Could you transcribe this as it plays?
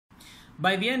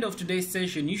By the end of today's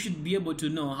session, you should be able to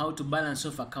know how to balance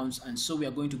off accounts, and so we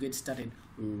are going to get started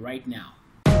right now.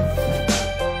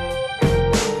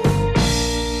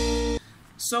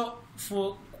 So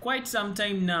for quite some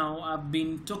time now, I've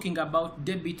been talking about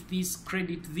debit this,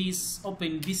 credit this,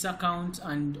 open this account,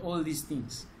 and all these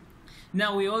things.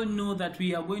 Now we all know that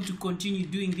we are going to continue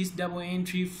doing this double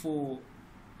entry for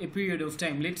a period of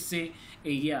time, let's say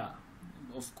a year.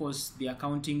 Of course, the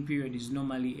accounting period is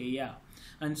normally a year.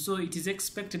 And so it is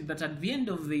expected that at the end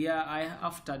of the year,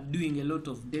 after doing a lot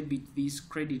of debit this,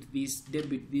 credit this,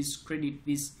 debit this, credit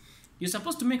this, you're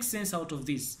supposed to make sense out of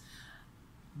this.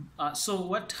 So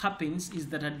what happens is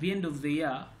that at the end of the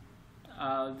year,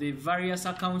 the various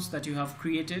accounts that you have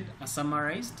created are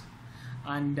summarized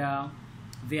and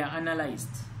they are analyzed.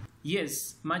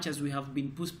 Yes, much as we have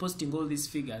been posting all these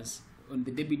figures on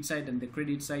the debit side and the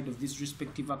credit side of these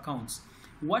respective accounts,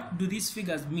 what do these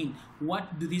figures mean?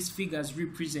 What do these figures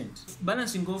represent?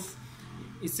 Balancing off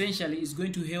essentially is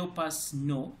going to help us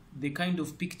know the kind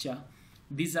of picture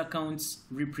these accounts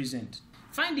represent.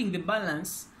 Finding the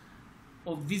balance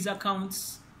of these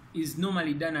accounts is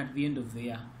normally done at the end of the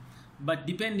year, but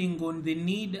depending on the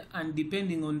need and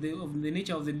depending on the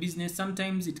nature of the business,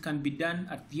 sometimes it can be done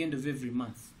at the end of every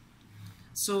month.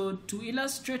 So to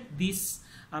illustrate this,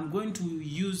 I'm going to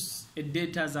use a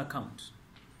debtors account.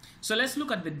 So let's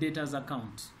look at the debtors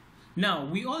account. Now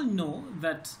we all know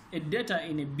that a debtor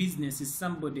in a business is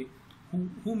somebody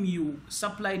whom you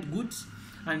supplied goods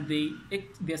and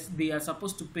they are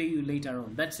supposed to pay you later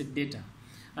on. That's a debtor.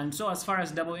 And so as far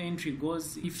as double entry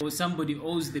goes, if somebody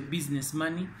owes the business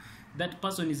money, that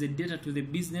person is a debtor to the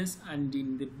business, and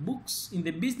in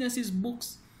the business's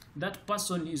books, that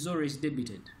person is always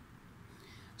debited.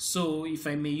 So if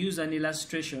I may use an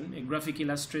illustration, a graphic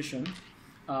illustration,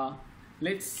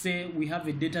 let's say we have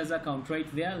a debtors account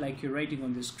right there, like you're writing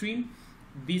on the screen.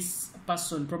 This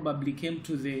person probably came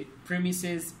to the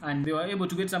premises and they were able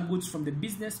to get some goods from the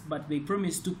business, but they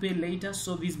promised to pay later,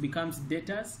 so this becomes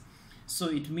debtors. So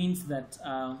it means that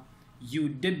you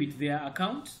debit their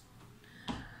account.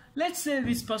 Let's say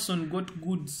this person got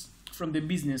goods from the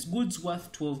business, goods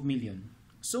worth 12 million.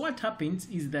 So what happens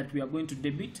is that we are going to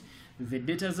debit the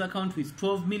debtors account with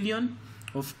 12 million.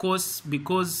 Of course,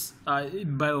 because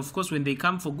when they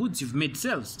come for goods, you've made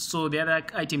sales. So the other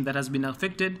item that has been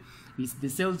affected is the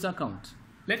sales account.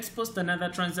 Let's post another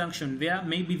transaction there.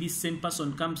 Maybe this same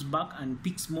person comes back and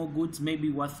picks more goods, maybe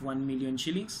worth 1 million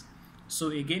shillings. So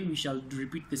again, we shall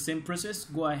repeat the same process.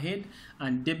 Go ahead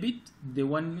and debit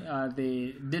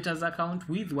the debtors account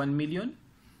with 1 million.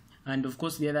 And of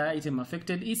course, the other item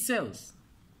affected is sales.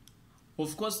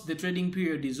 Of course, the trading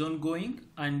period is ongoing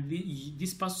and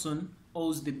this person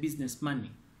owes the business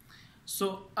money.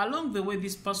 So along the way,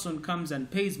 this person comes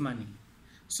and pays money.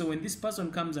 So when this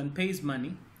person comes and pays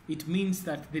money, it means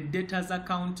that the debtors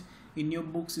account in your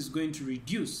books is going to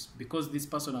reduce because this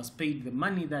person has paid the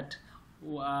money that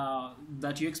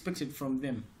you expected from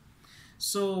them.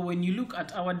 So when you look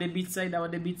at our debit side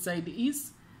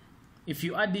is, if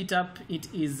you add it up, it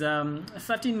is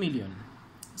 13 million.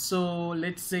 So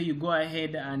let's say you go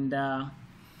ahead and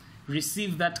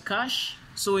receive that cash.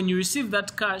 So when you receive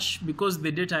that cash, because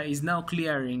the debtor is now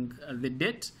clearing the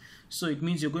debt, so it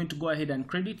means you're going to go ahead and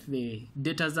credit the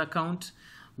debtors account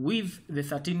with the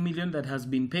 13 million that has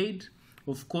been paid.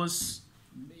 Of course,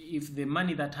 if the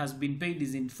money that has been paid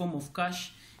is in form of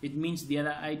cash, it means the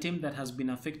other item that has been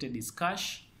affected is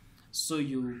cash. So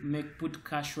you put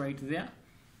cash right there,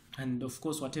 and of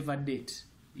course whatever debt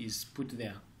is put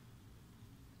there.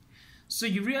 So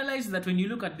you realize that when you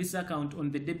look at this account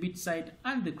on the debit side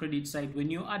and the credit side, when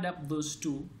you add up those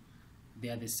two, they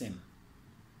are the same.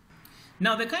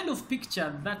 Now the kind of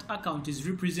picture that account is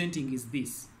representing is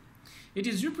this. It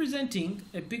is representing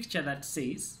a picture that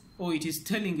says, or it is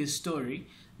telling a story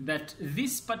that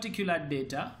this particular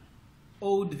debtor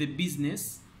owed the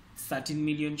business 13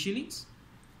 million shillings,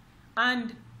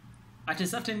 and at a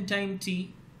certain time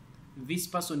t, this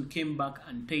person came back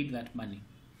and paid that money.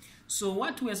 So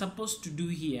what we are supposed to do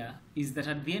here is that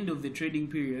at the end of the trading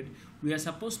period, we are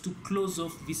supposed to close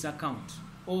off this account,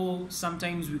 or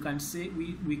sometimes we can say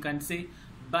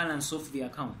balance off the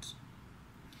account.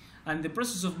 And the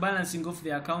process of balancing off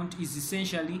the account is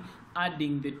essentially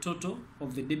adding the total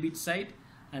of the debit side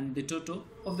and the total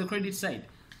of the credit side.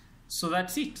 So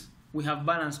that's it. We have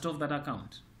balanced off that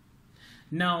account.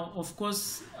 Now, of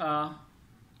course,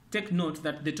 take note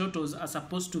that the totals are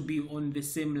supposed to be on the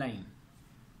same line,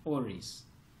 always.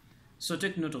 So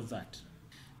take note of that.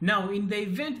 Now, in the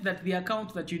event that the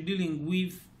account that you're dealing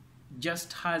with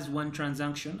just has one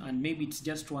transaction, and maybe it's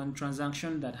just one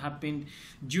transaction that happened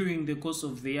during the course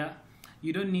of the year,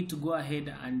 you don't need to go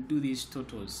ahead and do these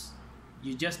totals.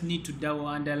 You just need to double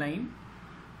underline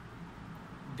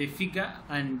the figure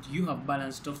and you have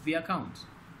balanced off the account.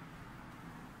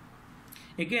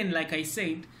 Again, like I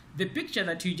said, the picture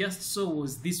that you just saw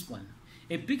was this one,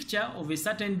 a picture of a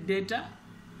certain debtor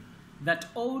that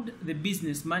owed the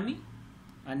business money,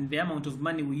 and the amount of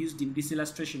money we used in this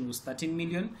illustration was 13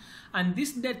 million, and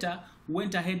this debtor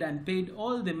went ahead and paid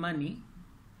all the money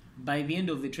by the end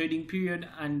of the trading period,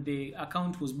 and the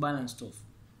account was balanced off.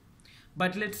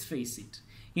 But let's face it,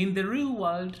 in the real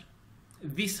world,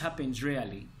 this happens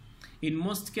rarely. In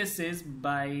most cases,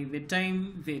 by the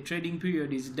time the trading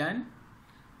period is done,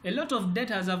 a lot of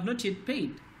debtors have not yet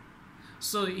paid.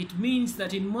 So it means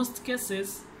that in most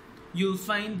cases, you'll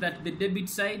find that the debit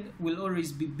side will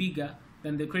always be bigger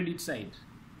than the credit side.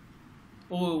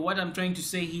 Or what I'm trying to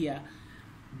say here,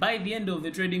 by the end of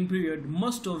the trading period,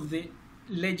 most of the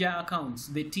ledger accounts,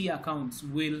 the T accounts,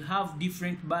 will have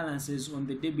different balances on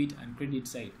the debit and credit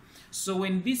side. So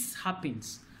when this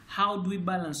happens, how do we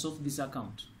balance off this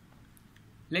account?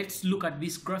 Let's look at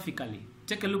this graphically.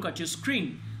 Take a look at your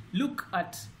screen. Look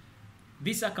at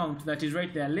this account that is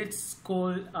right there. Let's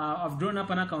call, I've drawn up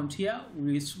an account here.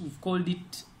 We've called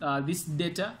it this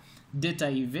data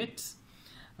event.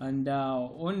 And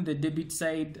on the debit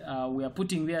side, we are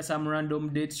putting there some random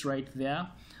dates right there.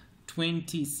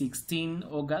 2016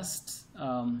 August.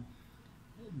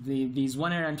 There's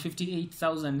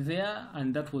 158,000 there,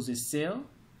 and that was a sale.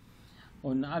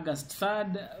 On August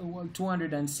 3rd,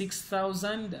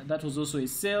 206,000, that was also a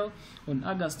sale. On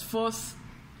August 4th,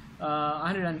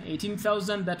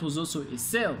 118,000, that was also a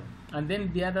sale. And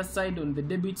then the other side, on the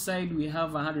debit side, we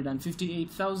have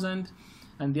 158,000,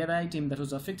 and the other item that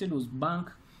was affected was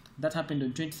bank. That happened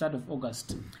on 23rd of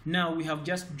August. Now we have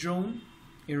just drawn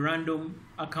a random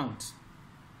account,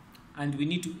 and we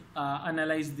need to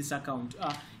analyze this account.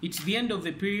 It's the end of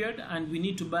the period, and we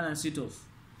need to balance it off.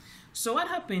 So what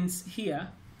happens here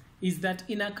is that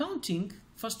in accounting,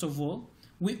 first of all,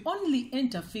 we only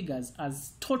enter figures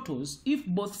as totals if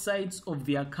both sides of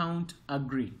the account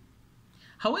agree.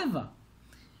 However,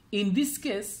 in this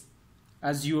case,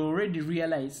 as you already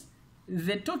realize,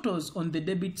 the totals on the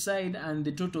debit side and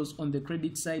the totals on the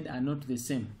credit side are not the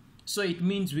same. So it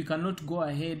means we cannot go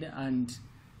ahead and,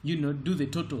 do the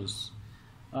totals.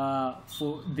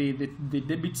 For the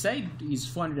debit side is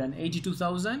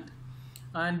 482,000,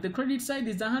 and the credit side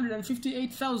is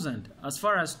 158,000 as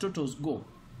far as totals go.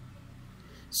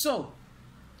 So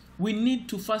we need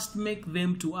to first make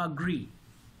them to agree.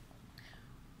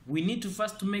 We need to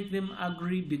first make them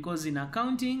agree, because in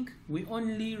accounting we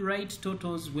only write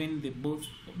totals when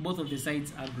both of the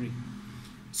sides agree.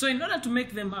 So in order to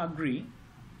make them agree,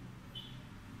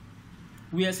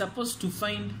 we are supposed to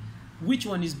find which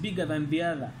one is bigger than the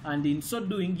other, and in so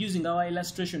doing, using our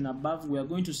illustration above, we are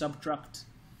going to subtract.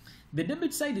 The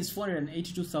debit side is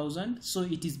 482,000, so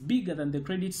it is bigger than the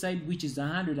credit side, which is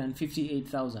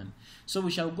 158,000. So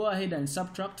we shall go ahead and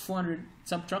subtract.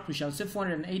 We shall say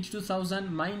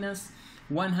 482,000 minus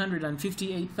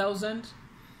 158,000,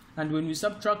 and when we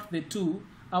subtract the two,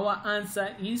 our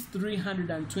answer is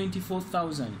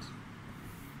 324,000.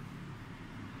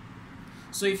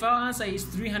 So if our answer is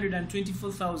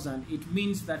 324,000, it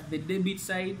means that the debit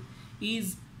side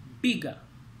is bigger.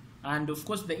 And of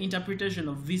course, the interpretation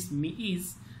of this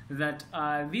is that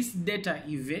this data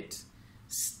event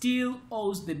still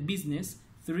owes the business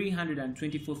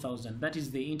 324,000. That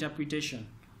is the interpretation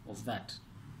of that.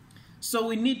 So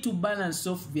we need to balance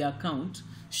off the account,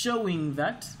 showing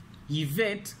that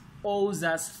event owes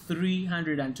us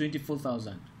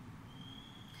 324,000.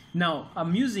 Now,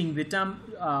 I'm using the term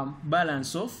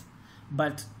balance off,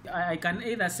 but I can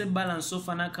either say balance off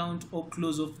an account or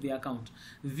close off the account.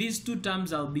 These two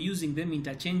terms, I'll be using them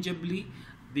interchangeably.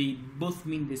 They both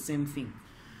mean the same thing.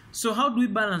 So how do we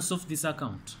balance off this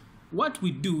account? What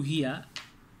we do here,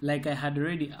 like I had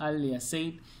already earlier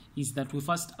said, is that we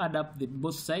first add up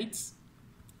both sides.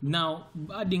 Now,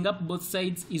 adding up both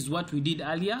sides is what we did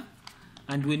earlier.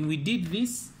 And when we did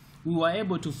this, we were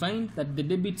able to find that the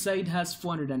debit side has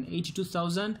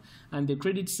 482,000 and the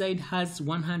credit side has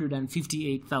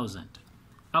 158,000.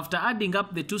 After adding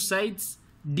up the two sides,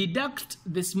 deduct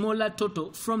the smaller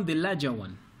total from the larger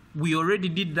one. We already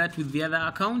did that with the other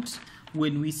account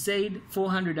when we said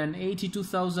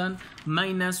 482,000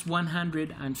 minus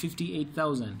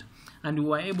 158,000, and we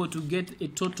were able to get a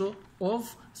total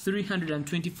of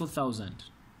 324,000.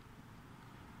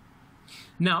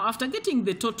 Now, after getting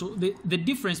the total, the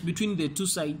difference between the two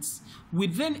sides, we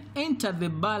then enter the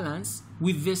balance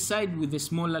with the side with the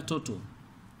smaller total.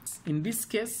 In this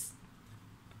case,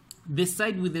 the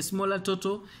side with the smaller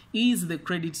total is the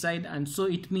credit side, and so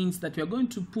it means that we are going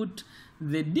to put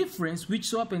the difference, which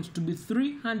so happens to be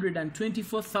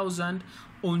 324,000,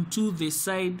 onto the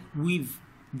side with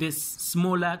this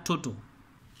smaller total.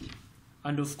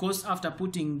 And of course, after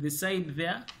putting the side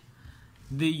there,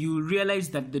 you realize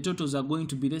that the totals are going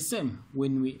to be the same.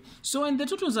 When the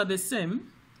totals are the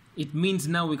same, it means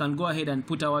now we can go ahead and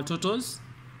put our totals.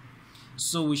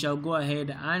 So we shall go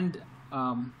ahead and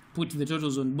put the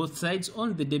totals on both sides,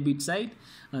 on the debit side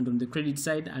and on the credit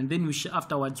side, and then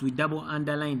afterwards we double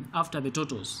underline after the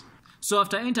totals. So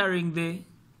after entering the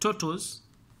totals,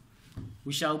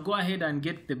 we shall go ahead and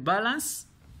get the balance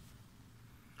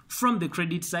from the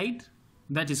credit side,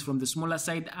 that is from the smaller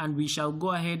side, and we shall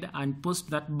go ahead and post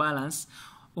that balance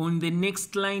on the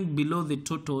next line below the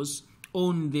totals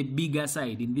on the bigger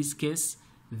side, in this case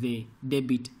the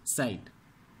debit side.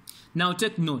 Now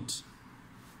take note,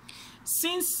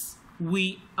 since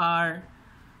we are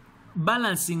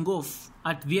balancing off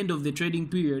at the end of the trading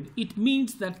period, it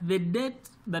means that the debt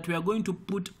that we are going to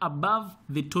put above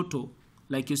the total,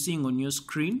 like you're seeing on your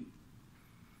screen,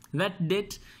 that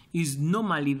debt is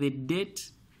normally the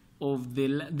debt of the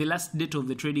last date of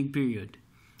the trading period.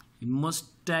 In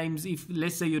most times, if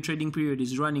let's say your trading period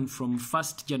is running from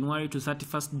 1st January to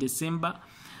 31st December,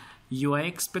 you are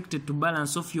expected to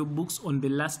balance off your books on the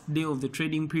last day of the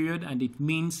trading period, and it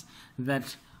means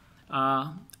that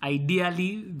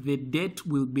ideally the date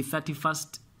will be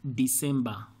 31st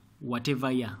December, whatever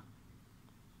year.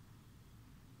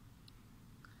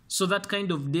 So that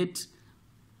kind of date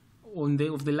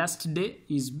of the last day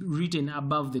is written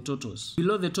above the totals.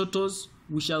 Below the totals,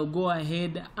 we shall go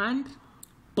ahead and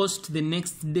post the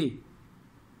next day.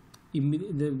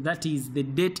 That is the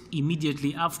date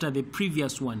immediately after the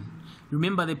previous one.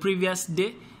 Remember, the previous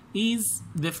day is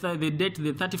the date,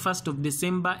 the 31st of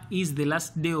December is the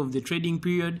last day of the trading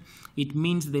period. It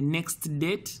means the next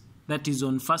date, that is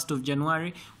on 1st of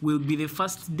January, will be the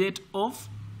first date of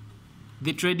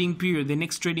the trading period, the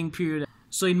next trading period.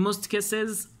 So in most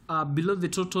cases, below the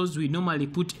totals, we normally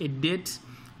put a date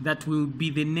that will be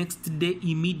the next day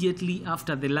immediately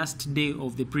after the last day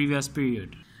of the previous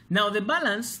period. Now the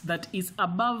balance that is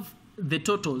above the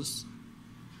totals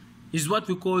is what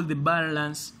we call the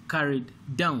balance carried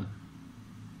down.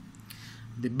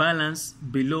 The balance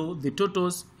below the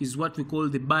totals is what we call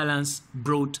the balance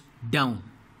brought down.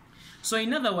 So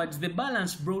in other words, the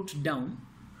balance brought down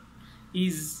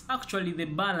is actually the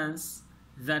balance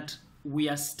that we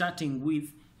are starting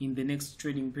with in the next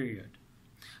trading period.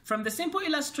 From the simple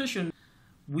illustration,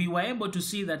 we were able to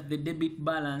see that the debit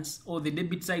balance or the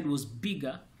debit side was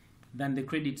bigger than the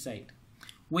credit side.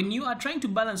 When you are trying to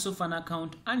balance off an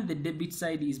account and the debit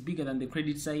side is bigger than the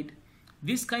credit side,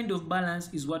 this kind of balance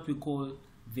is what we call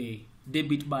the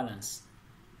debit balance.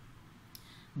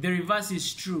 The reverse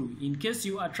is true. In case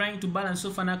you are trying to balance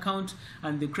off an account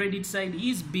and the credit side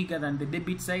is bigger than the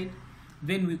debit side,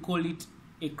 then we call it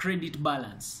a credit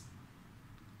balance.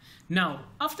 Now,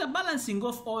 after balancing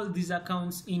off all these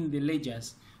accounts in the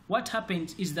ledgers, what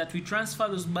happens is that we transfer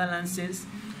those balances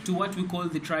to what we call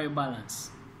the trial balance.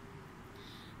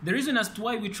 The reason as to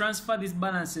why we transfer these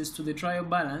balances to the trial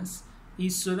balance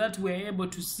is so that we are able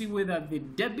to see whether the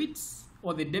debits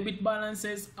or the debit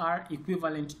balances are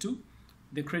equivalent to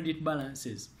the credit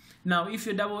balances. Now, if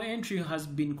your double entry has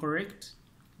been correct,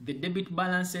 the debit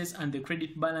balances and the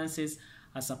credit balances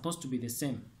are supposed to be the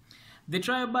same. The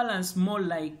trial balance more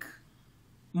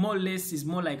or less is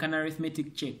more like an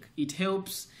arithmetic check. It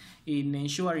helps in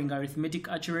ensuring arithmetic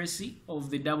accuracy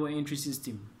of the double entry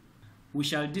system. We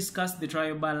shall discuss the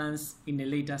trial balance in a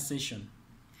later session.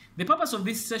 The purpose of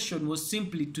this session was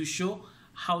simply to show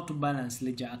how to balance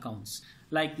ledger accounts.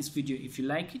 Like this video if you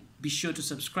like it. Be sure to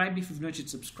subscribe if you've not yet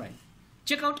subscribed.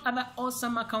 Check out other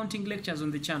awesome accounting lectures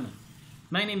on the channel.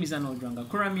 My name is Arnold Ranga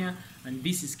Kuramia, and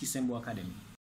this is Kisembo Academy.